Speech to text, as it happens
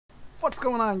What's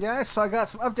going on, guys? So I got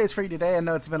some updates for you today. I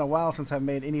know it's been a while since I've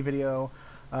made any video.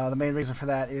 The main reason for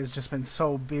that is just been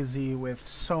so busy with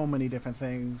so many different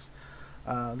things.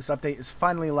 This update is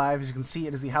finally live. As you can see,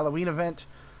 it is the Halloween event.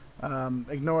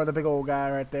 Ignore the big old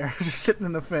guy right there just sitting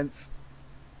in the fence.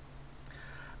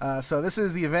 So this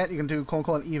is the event. You can do :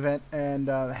 event and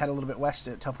head a little bit west.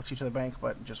 It teleports you to the bank,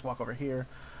 but just walk over here.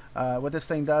 What this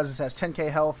thing does is it has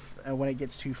 10k health, and when it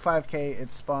gets to 5k,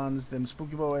 it spawns them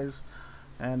spooky boys.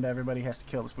 And everybody has to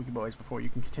kill the spooky boys before you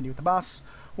can continue with the boss.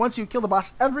 Once you kill the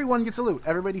boss, everyone gets a loot.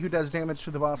 Everybody who does damage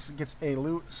to the boss gets a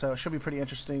loot, so it should be pretty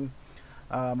interesting.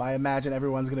 I imagine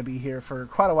everyone's going to be here for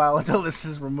quite a while until this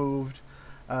is removed.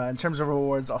 In terms of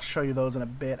rewards, I'll show you those in a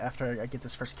bit after I get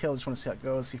this first kill. I just want to see how it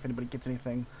goes, see if anybody gets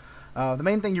anything. The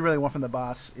main thing you really want from the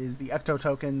boss is the ecto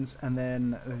tokens and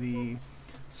then the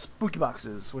spooky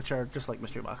boxes, which are just like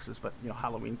mystery boxes, but you know,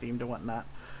 Halloween themed and whatnot.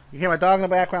 You hear my dog in the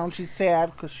background. She's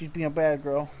sad because she's being a bad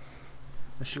girl.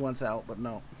 And she wants out, but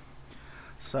no.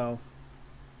 So,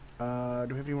 do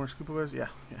we have any more spooky boys? Yeah,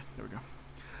 there we go.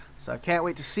 So I can't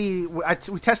wait to see. We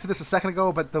tested this a second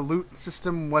ago, but the loot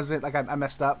system wasn't like I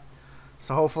messed up.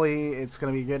 So hopefully it's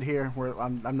gonna be good here.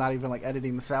 I'm not even like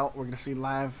editing this out. We're gonna see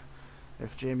live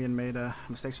if Jamian made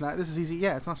mistakes or not. This is easy.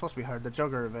 Yeah, it's not supposed to be hard. The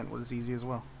Joker event was easy as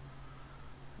well.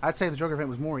 I'd say the Joker event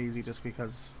was more easy just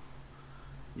because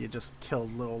you just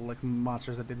killed little like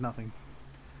monsters that did nothing.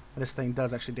 This thing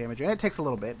does actually damage you, and it takes a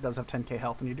little bit. It does have 10k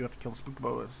health, and you do have to kill the spooky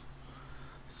boys.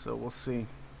 So we'll see.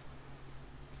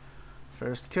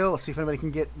 First kill. Let's see if anybody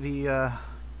can get the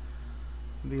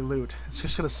loot. It's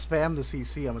just gonna spam the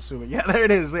CC, I'm assuming. Yeah, there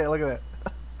it is. Yeah, look at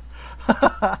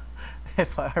that.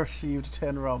 If I received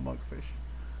 10 raw monkfish,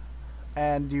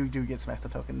 and you do get smacked the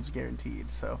tokens guaranteed.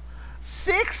 So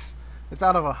 6. It's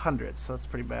out of 100, so that's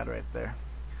pretty bad right there.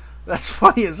 That's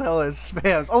funny as hell as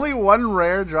spams. Only one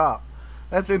rare drop.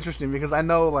 That's interesting because I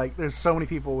know like there's so many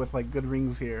people with like good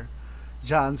rings here.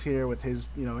 John's here with his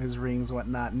his rings and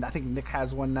whatnot, and I think Nick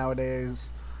has one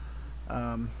nowadays.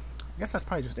 I guess that's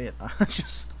probably just it.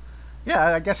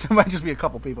 Yeah, I guess it might just be a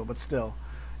couple people, but still,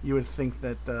 you would think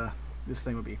that this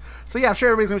thing would be. So yeah, I'm sure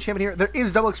everybody's gonna be champion here. There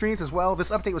is double experience as well.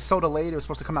 This update was so delayed; it was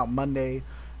supposed to come out Monday.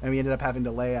 And we ended up having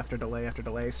delay after delay after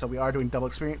delay. So we are doing double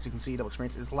experience. You can see double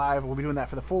experience is live. We'll be doing that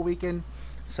for the full weekend.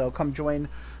 So come join.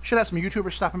 Should have some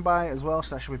YouTubers stopping by as well.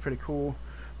 So that should be pretty cool.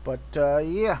 But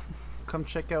yeah, come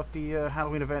check out the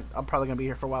Halloween event. I'm probably going to be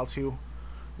here for a while too.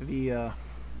 The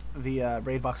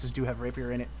raid boxes do have rapier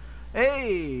in it.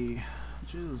 Hey!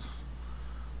 Jeez.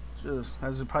 This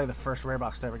is probably the first rare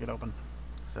box to ever get open.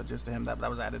 So just to him, that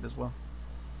was added as well.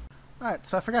 Alright,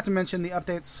 so I forgot to mention the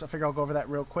updates. I figure I'll go over that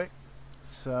real quick.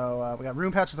 So we got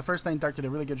room pouches. The first thing, Dark did a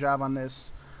really good job on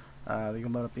this. You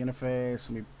can load up the interface,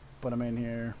 and we put them in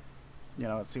here. You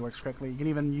know, let's see, works correctly. You can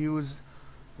even use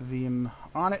them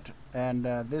on it, and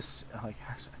this like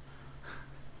it's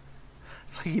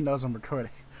like he knows I'm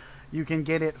recording. You can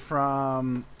get it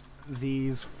from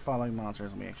these following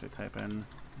monsters. Let me actually type in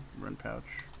rune pouch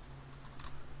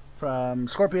from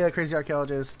Scorpia, Crazy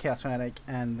Archaeologist, Chaos Fanatic,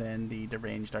 and then the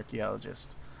Deranged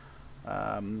Archaeologist.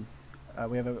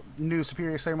 We have a new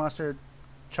Superior Slayer monster,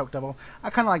 Choke Devil.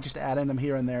 I kind of like just adding them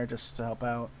here and there just to help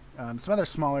out. Some other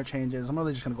smaller changes. I'm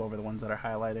really just going to go over the ones that are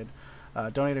highlighted.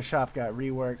 Donator Shop got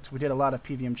reworked. We did a lot of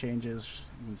PVM changes.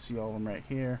 You can see all of them right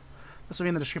here. This will be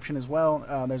in the description as well.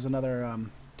 There's another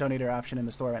donator option in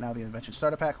the store right now, the Invention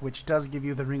Starter Pack, which does give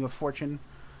you the Ring of Fortune.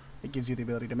 It gives you the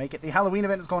ability to make it. The Halloween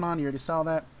event is going on. You already saw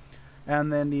that.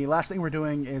 And then the last thing we're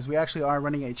doing is we actually are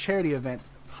running a charity event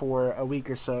for a week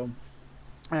or so.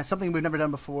 Something we've never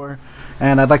done before,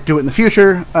 and I'd like to do it in the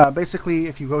future. Basically,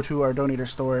 if you go to our donator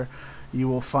store, you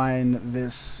will find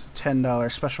this $10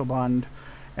 special bond,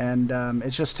 and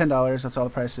it's just $10. That's all the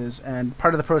price is, and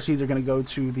part of the proceeds are going to go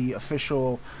to the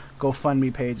official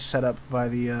GoFundMe page set up by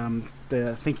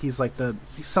I think he's like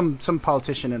some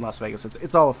politician in Las Vegas.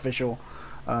 It's all official.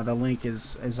 The link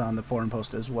is on the forum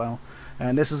post as well,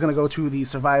 and this is going to go to the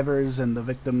survivors and the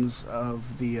victims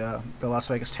of the Las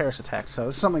Vegas terrorist attack. So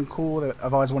this is something cool that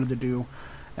I've always wanted to do,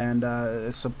 and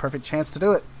it's a perfect chance to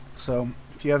do it. So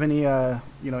if you have any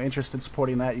interest in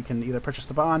supporting that, you can either purchase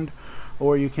the bond,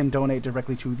 or you can donate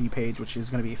directly to the page, which is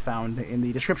going to be found in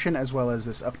the description as well as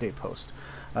this update post.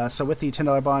 So with the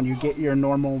 $10 bond, you get your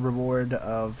normal reward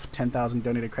of 10,000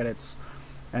 donated credits.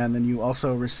 And then you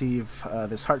also receive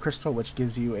this heart crystal, which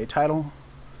gives you a title,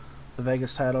 the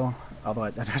Vegas title. Although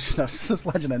I just noticed this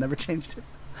legend, I never changed it.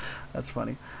 That's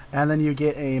funny. And then you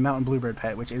get a mountain bluebird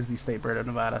pet, which is the state bird of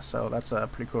Nevada. So that's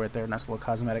pretty cool right there. Nice little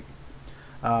cosmetic.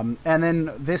 And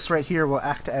then this right here will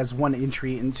act as one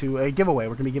entry into a giveaway.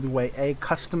 We're going to be giving away a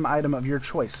custom item of your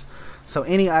choice. So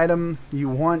any item you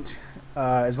want,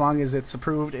 as long as it's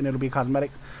approved, and it'll be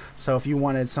cosmetic. So if you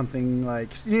wanted something like,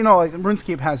 you know, like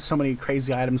RuneScape has so many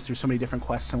crazy items through so many different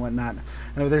quests and whatnot,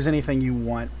 and if there's anything you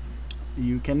want,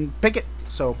 you can pick it.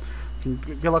 So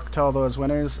good luck to all those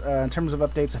winners. In terms of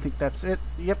updates, I think that's it.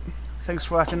 Yep. Thanks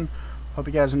for watching. Hope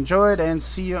you guys enjoyed, and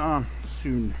see you on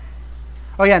soon.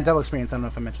 Oh yeah, and double experience. I don't know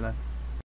if I mentioned that.